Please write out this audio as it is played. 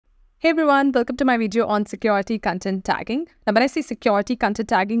Hey everyone, welcome to my video on security content tagging. Now when I say security content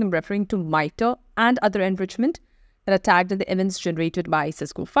tagging, I'm referring to MITRE and other enrichment that are tagged in the events generated by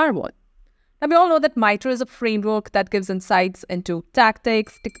Cisco Firewall. Now we all know that MITRE is a framework that gives insights into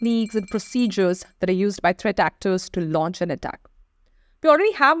tactics, techniques, and procedures that are used by threat actors to launch an attack. We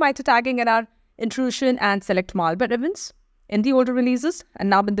already have MITRE tagging in our intrusion and select malware events in the older releases,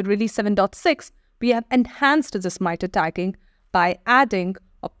 and now in the release 7.6, we have enhanced this MITRE tagging by adding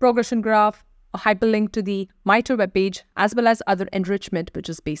a progression graph, a hyperlink to the MITRE webpage, as well as other enrichment, which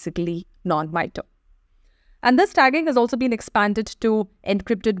is basically non-MITRE. And this tagging has also been expanded to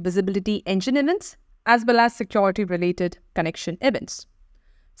Encrypted Visibility Engine events, as well as security-related connection events.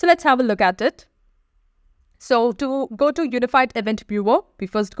 So let's have a look at it. So to go to Unified Event Viewer, we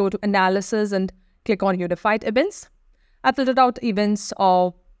first go to Analysis and click on Unified Events. I filtered out events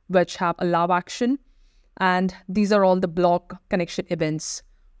which have allow action, and these are all the block connection events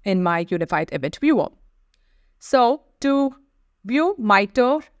in my Unified Event Viewer. So to view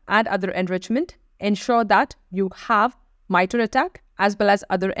MITRE and other enrichment, ensure that you have MITRE attack as well as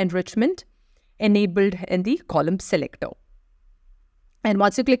other enrichment enabled in the column selector. And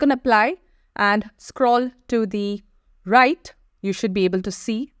once you click on apply and scroll to the right, you should be able to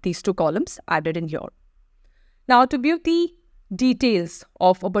see these two columns added in here. Now to view the details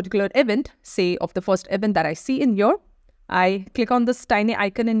of a particular event, say of the first event that I see in here, I click on this tiny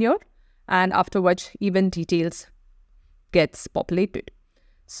icon in here, and after which event details gets populated.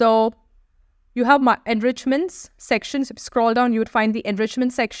 So you have my enrichments section. So if you scroll down, you would find the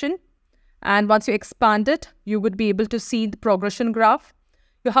enrichment section. And once you expand it, you would be able to see the progression graph.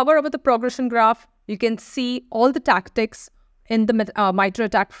 You hover over the progression graph, you can see all the tactics in the MITRE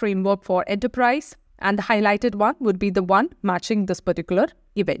attack framework for enterprise. And the highlighted one would be the one matching this particular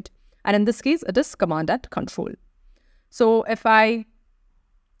event. And in this case, it is command and control. So if I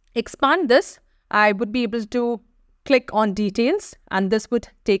expand this, I would be able to click on details, and this would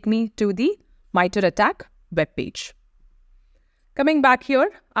take me to the MITRE attack webpage. Coming back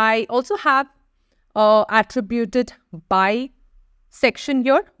here, I also have attributed by section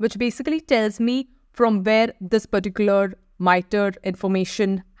here, which basically tells me from where this particular MITRE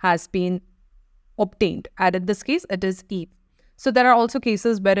information has been obtained. And in this case, it is Eve. So there are also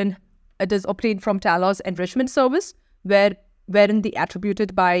cases wherein it is obtained from Talos enrichment service, wherein the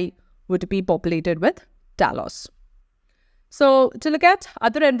attributed by would be populated with Talos. So to look at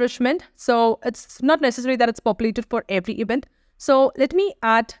other enrichment, so it's not necessary that it's populated for every event. So let me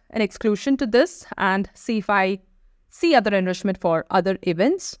add an exclusion to this and see if I see other enrichment for other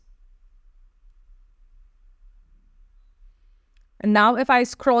events. And now if I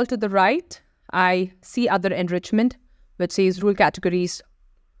scroll to the right, I see other enrichment, which says rule categories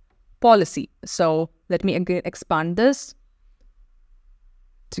policy. So let me again expand this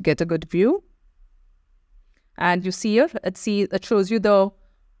to get a good view. And you see here, it shows you the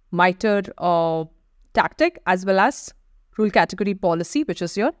MITRE tactic as well as rule category policy, which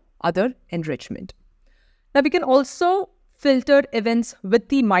is your other enrichment. Now we can also filter events with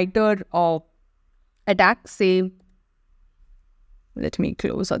the MITRE attack. Say, let me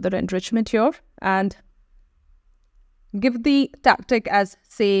close other enrichment here and give the tactic as,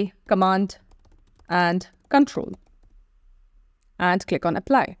 say, command and control, and click on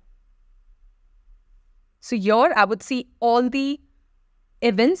apply. So here I would see all the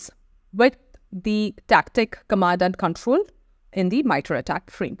events with the tactic, command and control in the MITRE attack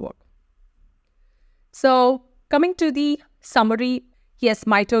framework. So coming to the summary, yes,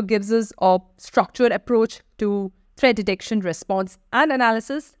 MITRE gives us a structured approach to threat detection, response, and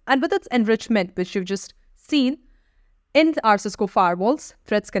analysis. And with its enrichment, which you've just seen in our Cisco firewalls,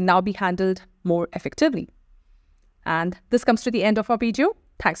 threats can now be handled more effectively. And this comes to the end of our video.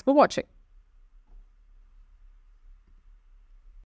 Thanks for watching.